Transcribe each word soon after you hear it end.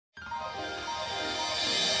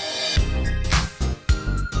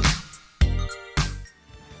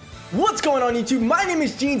What's going on YouTube? My name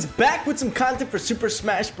is Jeans, back with some content for Super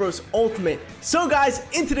Smash Bros. Ultimate. So guys,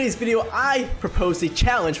 in today's video, I proposed a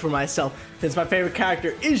challenge for myself. Since my favorite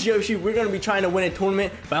character is Yoshi, we're going to be trying to win a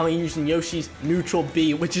tournament by only using Yoshi's neutral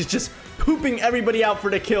B, which is just pooping everybody out for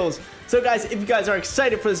the kills. So guys, if you guys are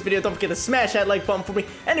excited for this video, don't forget to smash that like button for me.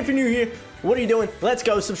 And if you're new here, what are you doing? Let's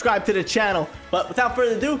go subscribe to the channel. But without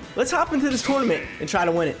further ado, let's hop into this tournament and try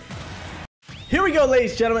to win it. Here we go,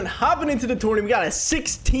 ladies and gentlemen, hopping into the tournament. We got a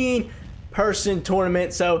 16-person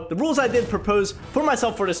tournament. So the rules I did propose for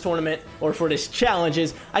myself for this tournament, or for this challenge,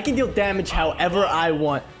 is I can deal damage however I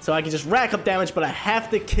want. So I can just rack up damage, but I have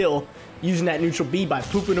to kill using that neutral B by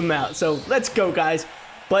pooping them out. So let's go, guys.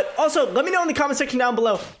 But also, let me know in the comment section down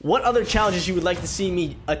below what other challenges you would like to see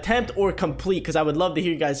me attempt or complete, because I would love to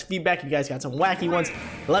hear you guys' feedback. If you guys got some wacky ones,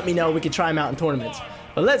 let me know. We can try them out in tournaments.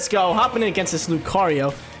 But let's go, hopping in against this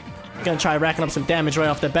Lucario. Gonna try racking up some damage right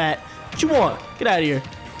off the bat. What you want? Get out of here.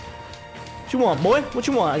 What you want, boy? What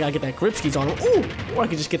you want? I gotta get that grip skis on him. Ooh! Or I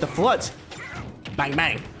could just get the floods. Bang,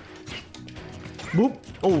 bang. Boop.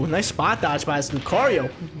 Oh, nice spot dodge by this Lucario.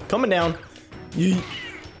 Coming down. Yeet.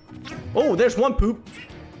 Oh, there's one poop.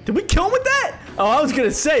 Did we kill him with that? Oh, I was gonna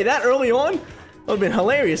say, that early on? That would've been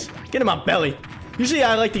hilarious. Get in my belly. Usually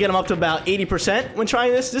I like to get him up to about 80% when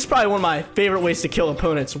trying this. This is probably one of my favorite ways to kill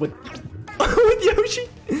opponents with Yoshi.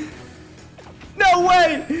 No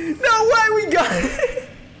way! No way we got it!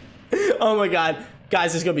 Oh my god.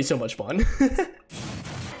 Guys, this is gonna be so much fun.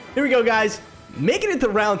 Here we go, guys. Making it to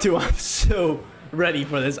round 2. I'm so ready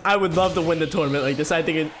for this. I would love to win the tournament like this. I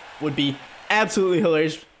think it would be absolutely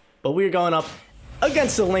hilarious. But we're going up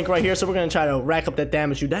against the Link right here, so we're gonna try to rack up that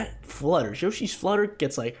damage. Dude, that flutters. Yoshi's flutter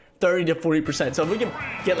gets like 30 to 40%. So if we can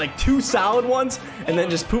get like 2 solid ones and then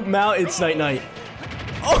just poop them out, it's night-night.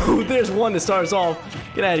 Oh, there's one to start us off.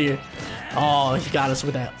 Get out of here. Oh, he got us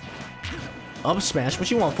with that up smash. What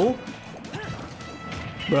you want, fool?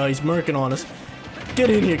 Bro, he's murking on us. Get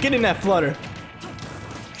in here. Get in that flutter.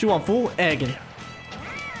 What you want, fool? Egging.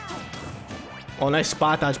 Oh, nice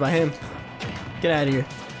spot dodge by him. Get out of here.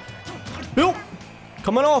 Bill!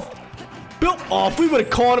 Coming off. Bill! Oh, if we would have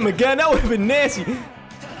caught him again, that would have been nasty.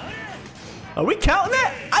 Are we counting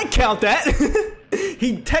that? I count that.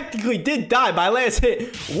 He technically did die. My last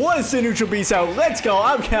hit was the neutral B, so let's go.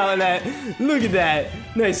 I'm counting that. Look at that.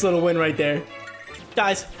 Nice little win right there.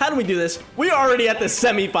 Guys, how do we do this? We're already at the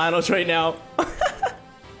semifinals right now.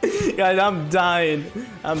 Guys, I'm dying.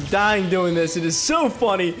 I'm dying doing this. It is so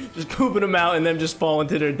funny just pooping them out and them just falling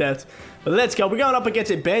to their deaths. But let's go. We're going up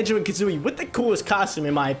against it, Banjo and Kazooie with the coolest costume,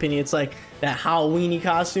 in my opinion. It's like that Halloween-y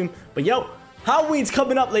costume. But yo, Halloween's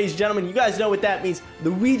coming up, ladies and gentlemen. You guys know what that means.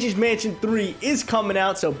 Luigi's Mansion 3 is coming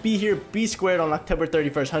out, so be here, be squared on October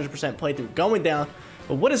 31st. 100% playthrough going down.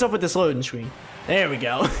 But what is up with this loading screen? There we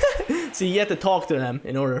go. See, you have to talk to them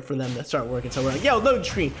in order for them to start working. So we're like, yo, loading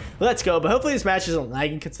screen, let's go. But hopefully this match isn't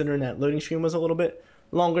lagging, considering that loading screen was a little bit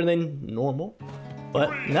longer than normal.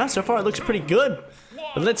 But no, so far it looks pretty good.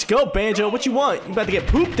 But let's go, Banjo. What you want? You about to get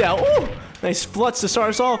pooped out. Ooh, nice fluts to start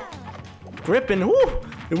us off. Gripping. Ooh.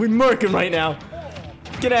 We murking right now.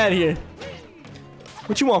 Get out of here.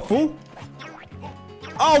 What you want, fool?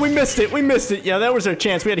 Oh, we missed it. We missed it. Yeah, that was our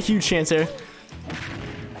chance. We had a huge chance there.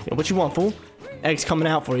 Yeah, what you want, fool? Egg's coming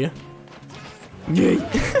out for you. Yay.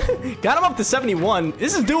 Got him up to 71.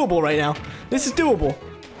 This is doable right now. This is doable.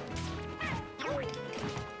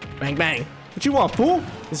 Bang, bang. What you want, fool?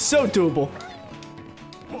 This is so doable.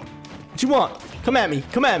 What you want? Come at me.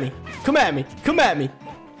 Come at me. Come at me. Come at me.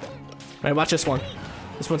 All right, watch this one.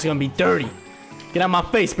 This one's gonna be dirty. Get out of my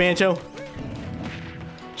face, Banjo.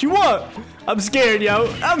 What you want? I'm scared,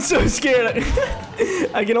 yo. I'm so scared.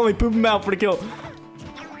 I can only poop him out for the kill.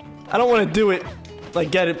 I don't want to do it.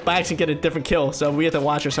 Like, get it by accident, get a different kill. So we have to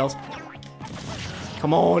watch ourselves.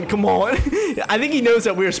 Come on, come on. I think he knows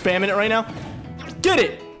that we're spamming it right now. Get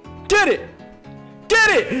it. Get it. Get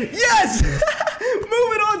it. Yes.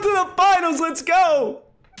 Moving on to the finals. Let's go.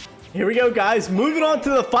 Here we go, guys. Moving on to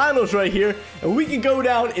the finals right here. And we can go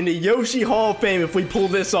down in the Yoshi Hall of Fame if we pull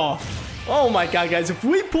this off. Oh my god, guys. If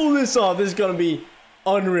we pull this off, this is going to be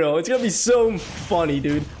unreal. It's going to be so funny,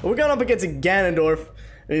 dude. We're going up against a Ganondorf.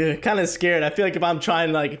 Kind of scared. I feel like if I'm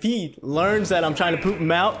trying, like, if he learns that I'm trying to poop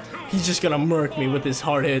him out, he's just going to murk me with his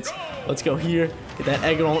hard hits. Let's go here. Get that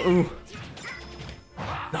egg on. Ooh.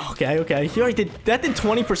 Okay, okay. He already did. That did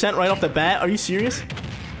 20% right off the bat. Are you serious?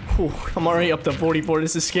 Ooh, I'm already up to 44.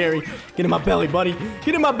 This is scary. Get in my belly, buddy.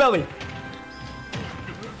 Get in my belly.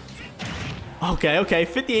 Okay, okay.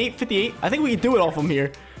 58, 58. I think we can do it off him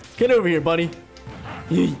here. Get over here, buddy.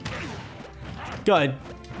 Yeet. Go ahead.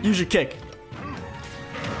 Use your kick.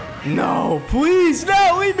 No, please.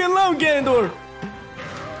 No, leave me alone, Ganondorf.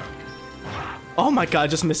 Oh my god, I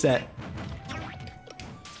just missed that.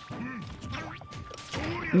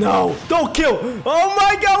 No, don't kill. Oh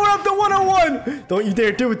my god, we're up to 101. Don't you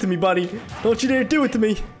dare do it to me, buddy. Don't you dare do it to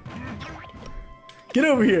me. Get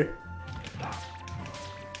over here.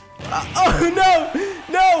 Oh, no.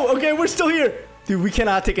 No. Okay, we're still here. Dude, we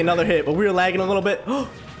cannot take another hit, but we're lagging a little bit.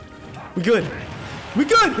 We good. We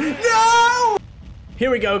good. No. Here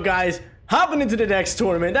we go, guys. Hopping into the next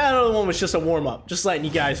tournament. That other one was just a warm-up. Just letting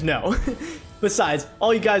you guys know. Besides,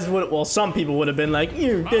 all you guys would, well, some people would have been like,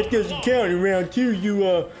 that doesn't count in round 2.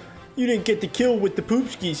 You didn't get the kill with the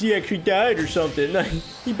poopskis. He actually died or something.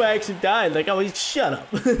 He by accident died. Like, oh, shut up.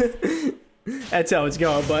 That's how it's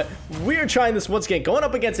going. But we're trying this once again. Going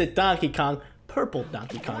up against a Donkey Kong. Purple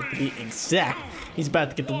Donkey Kong, to be exact. He's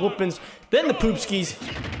about to get the whoopings. Then the poopskis.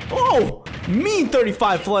 Oh, mean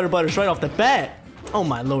 35 flutter butters right off the bat. Oh,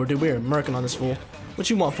 my lord, dude. We're murking on this fool. What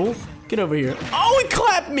you want, fool? Get over here. Oh, he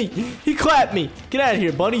clapped me. He clapped me. Get out of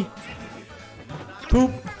here, buddy.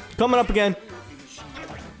 Poop. Coming up again.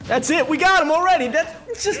 That's it. We got him already.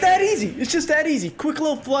 It's just that easy. It's just that easy. Quick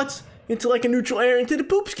little flutz into like a neutral air into the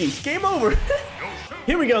poopskis. Game over.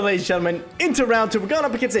 Here we go, ladies and gentlemen. Into round 2. We're going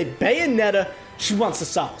up against a Bayonetta. She wants the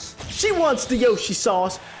sauce. She wants the Yoshi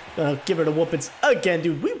sauce. Gonna give her the whoopings again,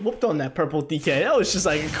 dude. We whooped on that purple DK. That was just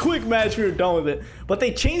like a quick match. We were done with it. But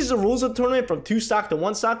they changed the rules of the tournament from 2 stock to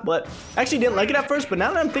 1 stock. But I actually didn't like it at first. But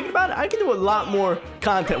now that I'm thinking about it, I can do a lot more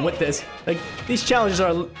content with this. Like, these challenges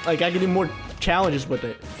are, like, I can do more challenges with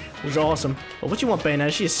it. It was awesome. But what you want,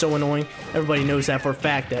 Bayonetta? She is so annoying. Everybody knows that for a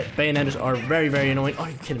fact that Bayonettas are very, very annoying. Oh,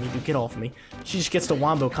 you're kidding me, dude. Get off of me. She just gets the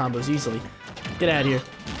wombo combos easily. Get out of here.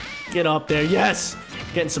 Get up there. Yes.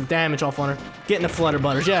 Getting some damage off on her. Getting the flutter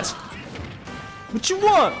butters. Yes. What you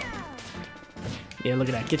want? Yeah, look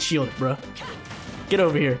at that. Get shielded, bro. Get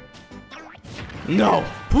over here. No.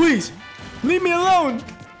 Please. Leave me alone.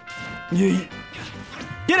 Yeah.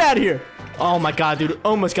 Get out of here. Oh, my God, dude.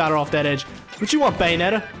 Almost got her off that edge. What you want,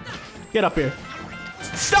 Bayonetta? Get up here.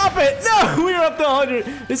 Stop it! No! We are up to 100.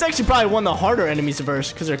 This is actually probably one of the harder enemies to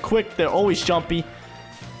verse because they're quick. They're always jumpy.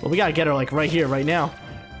 But we got to get her, like, right here, right now.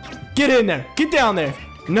 Get in there. Get down there.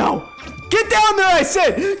 No. Get down there, I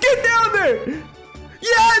said. Get down there.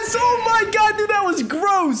 Yes! Oh, my God, dude. That was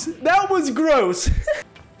gross. That was gross.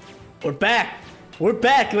 We're back. We're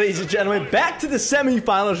back, ladies and gentlemen. Back to the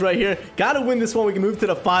semifinals right here. Got to win this one. We can move to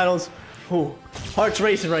the finals. Ooh, heart's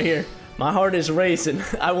racing right here. My heart is racing.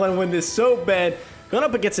 I want to win this so bad. Going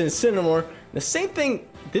up against an Incineroar. The same thing.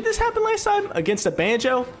 Did this happen last time against the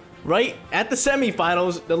Banjo? Right at the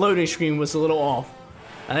semifinals, the loading screen was a little off.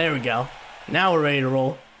 There we go. Now we're ready to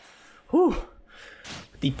roll. Whew.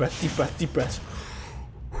 Deep breath, deep breath, deep breath.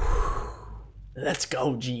 Let's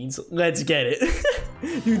go, Jeans. Let's get it.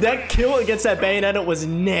 Dude, that kill against that Bayonetta was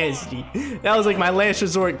nasty. That was like my last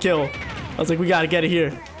resort kill. I was like, we gotta get it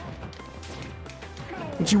here.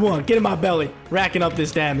 What you want? Get in my belly. Racking up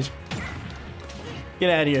this damage.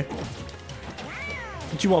 Get out of here.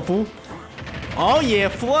 What you want, fool? Oh, yeah.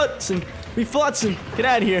 Flutzing. We flutzing. Get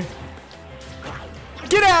out of here.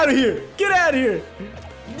 Get out of here. Get out of here.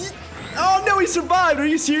 Oh, no. He survived. Are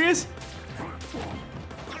you serious?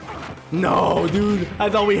 No, dude. I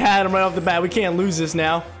thought we had him right off the bat. We can't lose this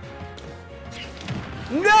now.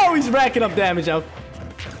 No, he's racking up damage now.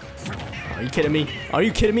 Are you kidding me? Are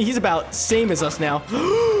you kidding me? He's about same as us now.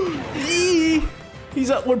 He's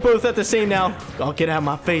up. We're both at the same now. Oh, get out of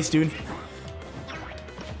my face, dude.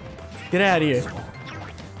 Get out of here.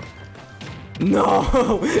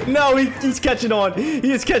 No. No, he's catching on.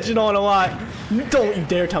 He is catching on a lot. Don't you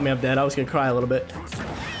dare tell me I'm dead. I was going to cry a little bit.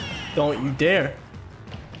 Don't you dare.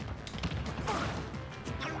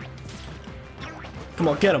 Come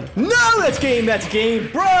on, get him. No, that's game. That's game.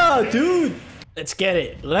 Bruh, dude. Let's get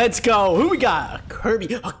it. Let's go. Who we got? A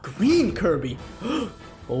Kirby. A green Kirby.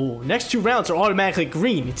 Oh, next 2 rounds are automatically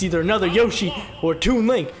green. It's either another Yoshi or Toon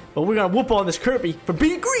Link. But we're going to whoop on this Kirby for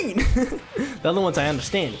being green. The other ones I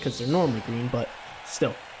understand because they're normally green, but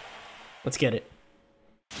still. Let's get it.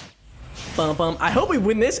 Bum, bum. I hope we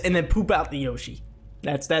win this and then poop out the Yoshi.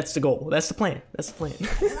 That's the goal. That's the plan. That's the plan.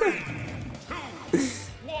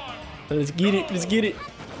 Let's get it. Let's get it.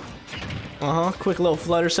 Uh-huh. Quick little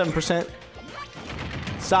flutter, 7%.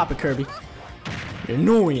 Stop it, Kirby. You're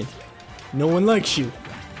annoying. No one likes you.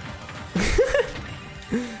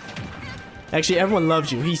 Actually, everyone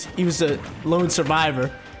loves you. He was a lone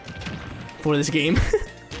survivor for this game.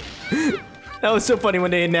 That was so funny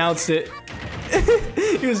when they announced it.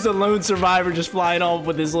 He was the lone survivor just flying off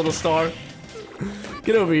with his little star.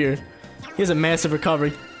 Get over here. He has a massive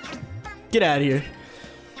recovery. Get out of here.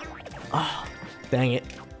 Oh, dang it.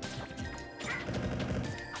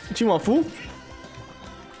 What you want, fool?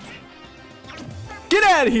 Get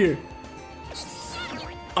out of here.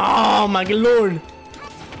 Oh my good lord.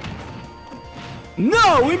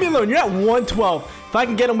 No, leave me alone. You're at 112. If I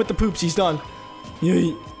can get him with the poops, he's done.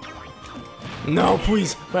 Yeet. No,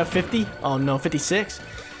 please. We're at 50. Oh no, 56.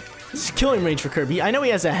 This is killing range for Kirby. I know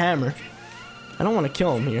he has a hammer. I don't want to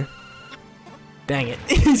kill him here. Dang it.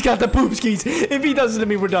 He's got the poop skis. If he does it to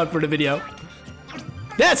me, we're done for the video.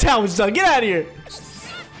 That's how it's done. Get out of here.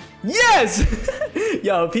 Yes!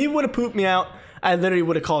 Yo, if he would have pooped me out, I literally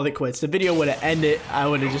would have called it quits. The video would have ended. I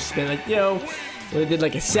would have just been like, yo. Would have did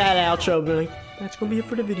like a sad outro. Been like, that's going to be it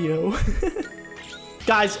for the video.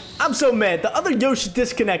 Guys, I'm so mad. The other Yoshi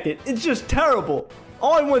disconnected. It's just terrible.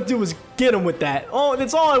 All I want to do was get him with that. Oh,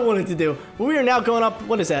 that's all I wanted to do. But we are now going up.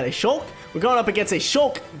 What is that? A Shulk? We're going up against a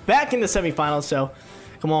Shulk back in the semifinals. So,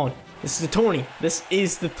 come on. This is the tourney. This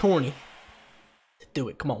is the tourney. Do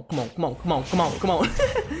it. Come on. Come on. Come on. Come on. Come on. Come on.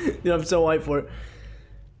 Dude, I'm so hyped for it.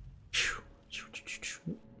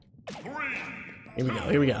 Here we go.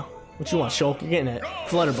 Here we go. What you want, Shulk? You're getting it.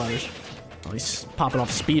 Flutter Butters. Oh, he's popping off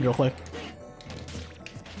speed real quick.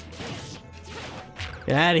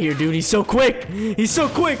 Get out of here, dude. He's so quick. He's so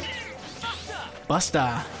quick.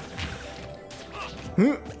 Busta.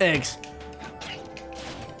 Eggs.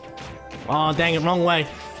 Oh, dang it. Wrong way.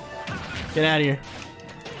 Get out of here.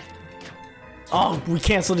 Oh, we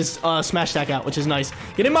canceled his smash attack out, which is nice.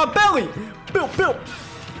 Get in my belly. Bill, Bill.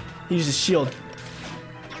 He uses shield.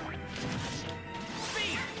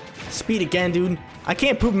 Speed again, dude. I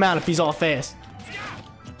can't poop him out if he's all fast.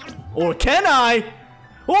 Or can I?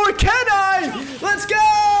 Or can I? Let's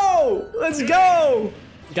go! Let's go!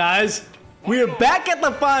 Guys, we are back at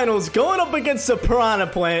the finals, going up against the Piranha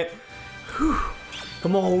Plant. Whew.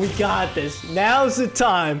 Come on, we got this. Now's the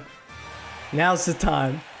time. Now's the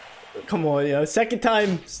time. Come on, yo. Second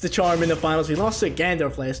time's the charm in the finals. We lost to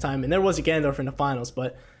Gandalf last time, and there was a Gandalf in the finals,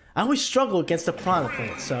 but I always struggle against the Piranha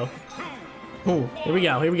Plant, so. Ooh, here we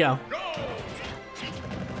go, here we go.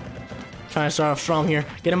 Trying to start off strong here.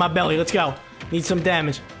 Get in my belly, let's go. Need some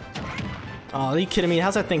damage. Oh, are you kidding me?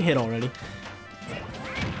 How's that thing hit already?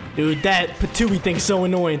 Dude, that Patooey thing's so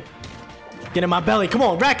annoying. Get in my belly. Come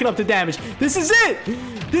on, racking up the damage. This is it!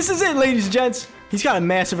 This is it, ladies and gents. He's got a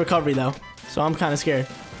massive recovery, though. So I'm kind of scared.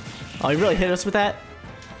 Oh, he really hit us with that?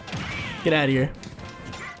 Get out of here.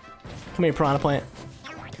 Come here, Piranha Plant.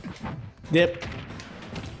 Dip.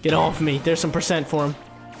 Get off me. There's some percent for him.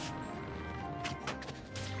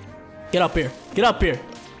 Get up here. Get up here.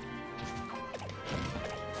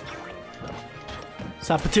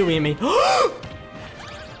 Stop Patooeying me.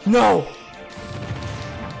 No!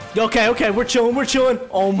 Okay, okay, we're chilling, we're chilling.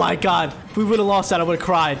 Oh my god. If we would have lost that, I would have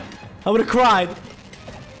cried. I would have cried.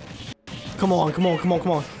 Come on, come on, come on,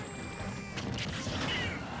 come on.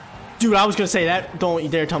 Dude, I was gonna say that. Don't you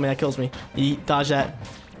dare tell me that kills me. Dodge that.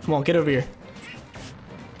 Come on, get over here.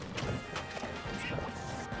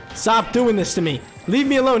 Stop doing this to me. Leave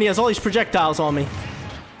me alone. He has all these projectiles on me.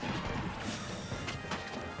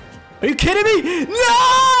 Are you kidding me?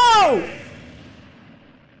 No!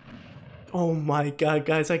 Oh my god,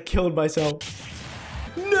 guys. I killed myself.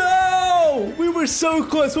 No! We were so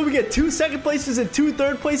close. What, we get 2 second places and 2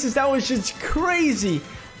 third places? That was just crazy.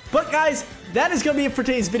 But guys, that is going to be it for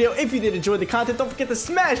today's video. If you did enjoy the content, don't forget to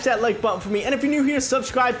smash that like button for me. And if you're new here,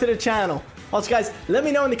 subscribe to the channel. Also, guys, let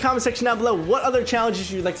me know in the comment section down below what other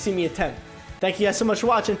challenges you'd like to see me attempt. Thank you guys so much for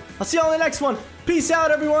watching. I'll see you all in the next one. Peace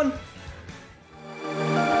out, everyone.